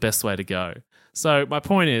probably not the best way to go. So my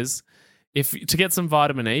point is, if to get some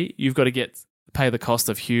vitamin E, you've got to pay the cost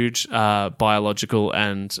of huge biological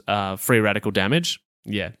and free radical damage.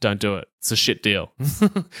 Yeah, don't do it. It's a shit deal,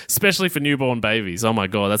 especially for newborn babies. Oh my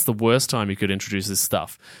God, that's the worst time you could introduce this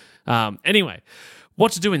stuff. Anyway,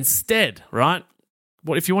 what to do instead, right?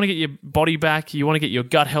 What if you want to get your body back, you want to get your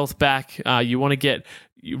gut health back, you want to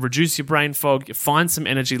reduce your brain fog, find some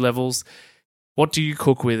energy levels. What do you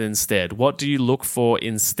cook with instead? What do you look for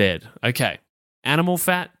instead? Okay, animal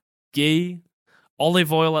fat, ghee,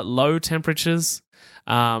 olive oil at low temperatures.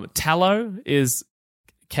 Tallow is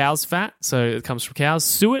cow's fat, so it comes from cows.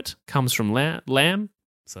 Suet comes from lamb,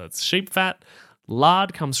 so it's sheep fat.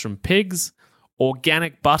 Lard comes from pigs.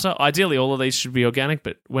 organic butter. Ideally, all of these should be organic,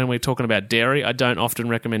 but when we're talking about dairy, I don't often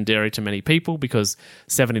recommend dairy to many people because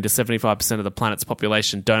 70 to 75% of the planet's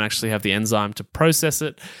population don't actually have the enzyme to process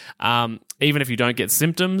it. Even if you don't get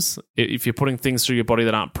symptoms, if you're putting things through your body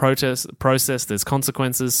that aren't processed, there's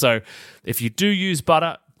consequences. So if you do use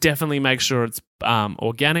butter, definitely make sure it's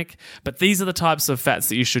organic. But these are the types of fats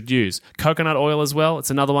that you should use. Coconut oil as well. It's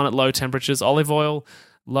another one at low temperatures. Olive oil,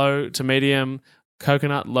 low to medium.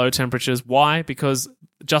 Coconut, low temperatures. Why? Because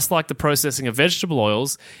just like the processing of vegetable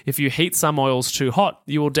oils, if you heat some oils too hot,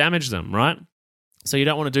 you will damage them, right? So you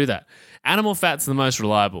don't want to do that. Animal fat's the most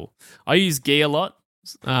reliable. I use ghee a lot.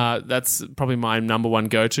 That's probably my number one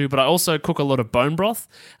go-to, but I also cook a lot of bone broth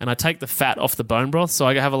and I take the fat off the bone broth. So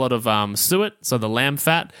I have a lot of suet, so the lamb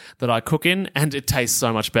fat that I cook in, and it tastes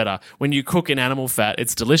so much better. When you cook in animal fat,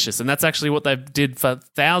 it's delicious. And that's actually what they did for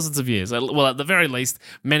thousands of years. Well, at the very least,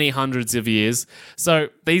 many hundreds of years. So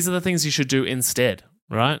these are the things you should do instead,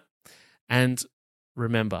 right? And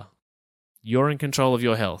remember, you're in control of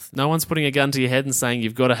your health. No one's putting a gun to your head and saying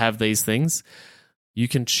you've got to have these things. You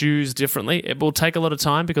can choose differently. It will take a lot of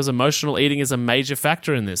time because emotional eating is a major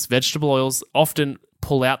factor in this. Vegetable oils often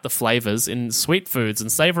pull out the flavors in sweet foods and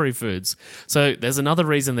savory foods. So there's another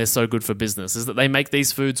reason they're so good for business is that they make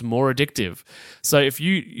these foods more addictive. So if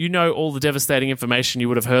you know all the devastating information you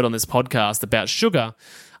would have heard on this podcast about sugar,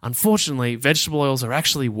 unfortunately, vegetable oils are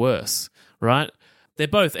actually worse, right? They're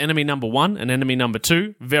both enemy number 1 and enemy number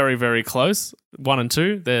 2, very, very close, 1 and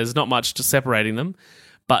 2. There's not much to separating them.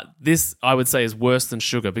 But this, I would say, is worse than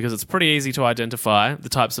sugar because it's pretty easy to identify the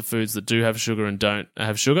types of foods that do have sugar and don't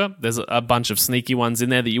have sugar. There's a bunch of sneaky ones in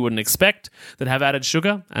there that you wouldn't expect that have added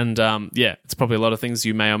sugar. And it's probably a lot of things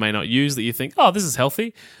you may or may not use that you think, oh, this is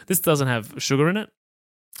healthy. This doesn't have sugar in it.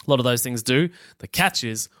 A lot of those things do. The catch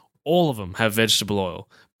is all of them have vegetable oil,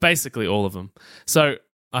 basically all of them. So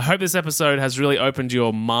I hope this episode has really opened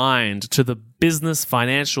your mind to the business,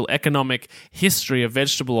 financial, economic history of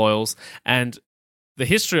vegetable oils, and the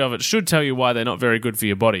history of it should tell you why they're not very good for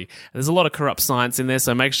your body. There's a lot of corrupt science in there,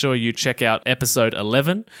 so make sure you check out episode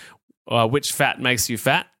 11, Which Fat Makes You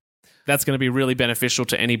Fat. That's going to be really beneficial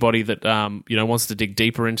to anybody that wants to dig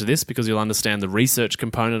deeper into this because you'll understand the research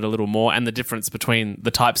component a little more and the difference between the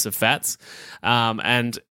types of fats.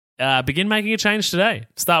 Begin making a change today.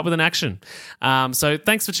 Start with an action. So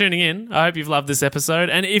thanks for tuning in. I hope you've loved this episode.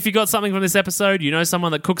 And if you got something from this episode, you know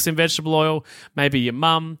someone that cooks in vegetable oil, maybe your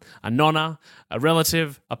mum, a nonna, a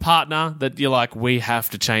relative, a partner, that you're like, we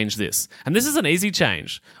have to change this. And this is an easy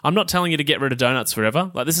change. I'm not telling you to get rid of donuts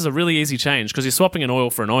forever. Like, this is a really easy change because you're swapping an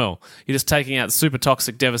oil for an oil. You're just taking out super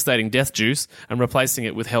toxic, devastating death juice and replacing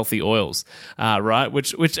it with healthy oils, right?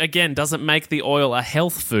 Which again doesn't make the oil a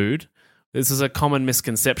health food. This is a common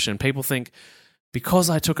misconception. People think because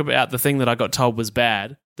I took out the thing that I got told was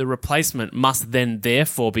bad, the replacement must then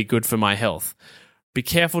therefore be good for my health. Be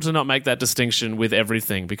careful to not make that distinction with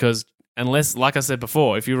everything because unless, like I said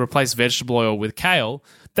before, if you replace vegetable oil with kale,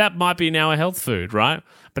 that might be now a health food, right?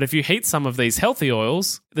 But if you heat some of these healthy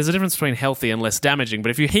oils, there's a difference between healthy and less damaging.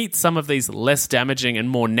 But if you heat some of these less damaging and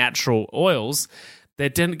more natural oils, they're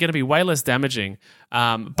going to be way less damaging,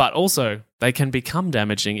 but also they can become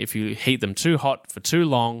damaging if you heat them too hot for too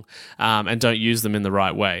long and don't use them in the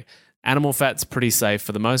right way. Animal fat's pretty safe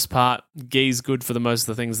for the most part. Ghee's good for the most of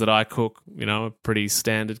the things that I cook. A pretty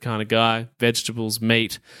standard kind of guy. Vegetables,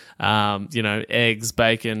 meat, eggs,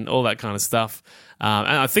 bacon, all that kind of stuff.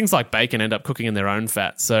 And things like bacon end up cooking in their own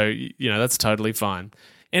fat. So, that's totally fine.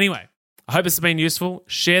 Anyway, I hope this has been useful.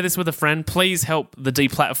 Share this with a friend. Please help the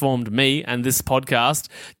deplatformed me and this podcast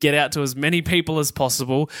get out to as many people as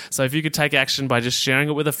possible. So if you could take action by just sharing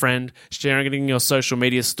it with a friend, sharing it in your social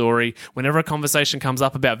media story, whenever a conversation comes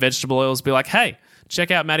up about vegetable oils, be like, hey,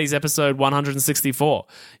 check out Maddie's episode 164.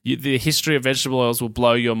 The history of vegetable oils will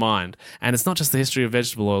blow your mind. And it's not just the history of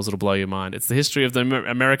vegetable oils that'll blow your mind. It's the history of the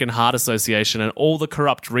American Heart Association and all the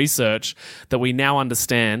corrupt research that we now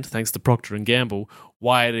understand, thanks to Procter & Gamble,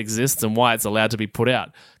 why it exists and why it's allowed to be put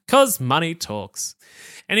out. Because money talks.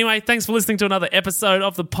 Anyway, thanks for listening to another episode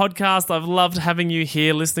of the podcast. I've loved having you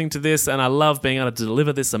here listening to this, and I love being able to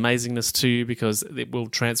deliver this amazingness to you because it will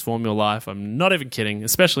transform your life. I'm not even kidding,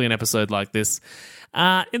 especially an episode like this.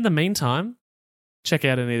 In the meantime, check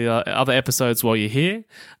out any of the other episodes while you're here.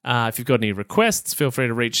 If you've got any requests, feel free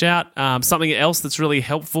to reach out. Something else that's really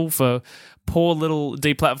helpful for poor little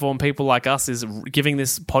deplatform people like us is giving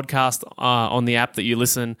this podcast on the app that you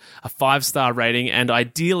listen a 5-star rating and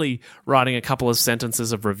ideally writing a couple of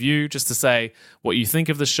sentences of review just to say what you think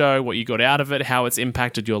of the show, what you got out of it, how it's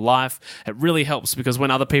impacted your life. It really helps because when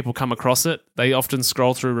other people come across it, they often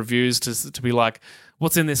scroll through reviews to be like,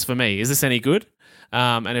 what's in this for me? Is this any good?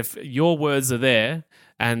 And if your words are there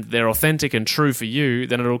and they're authentic and true for you,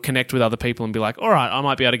 then it'll connect with other people and be like, all right, I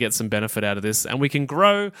might be able to get some benefit out of this. And we can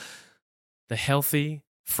grow the Healthy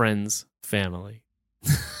Friends family.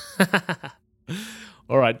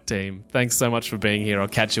 All right, team. Thanks so much for being here. I'll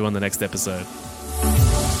catch you on the next episode.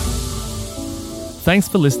 Thanks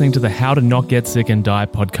for listening to the How to Not Get Sick and Die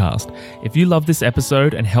podcast. If you love this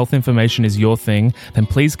episode and health information is your thing, then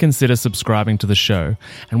please consider subscribing to the show.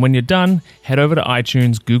 And when you're done, head over to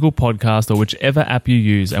iTunes, Google Podcast, or whichever app you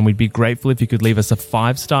use, and we'd be grateful if you could leave us a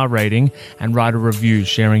 5-star rating and write a review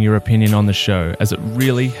sharing your opinion on the show, as it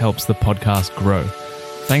really helps the podcast grow.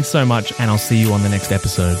 Thanks so much, and I'll see you on the next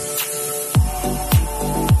episode.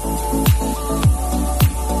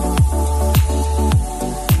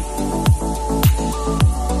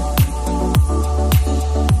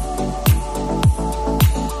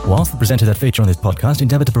 Whilst the presenter that feature on this podcast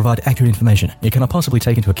endeavour to provide accurate information, it cannot possibly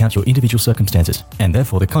take into account your individual circumstances, and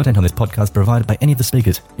therefore the content on this podcast provided by any of the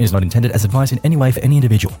speakers is not intended as advice in any way for any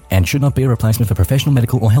individual, and should not be a replacement for professional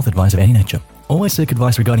medical or health advice of any nature. Always seek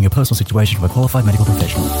advice regarding your personal situation from a qualified medical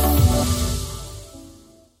professional.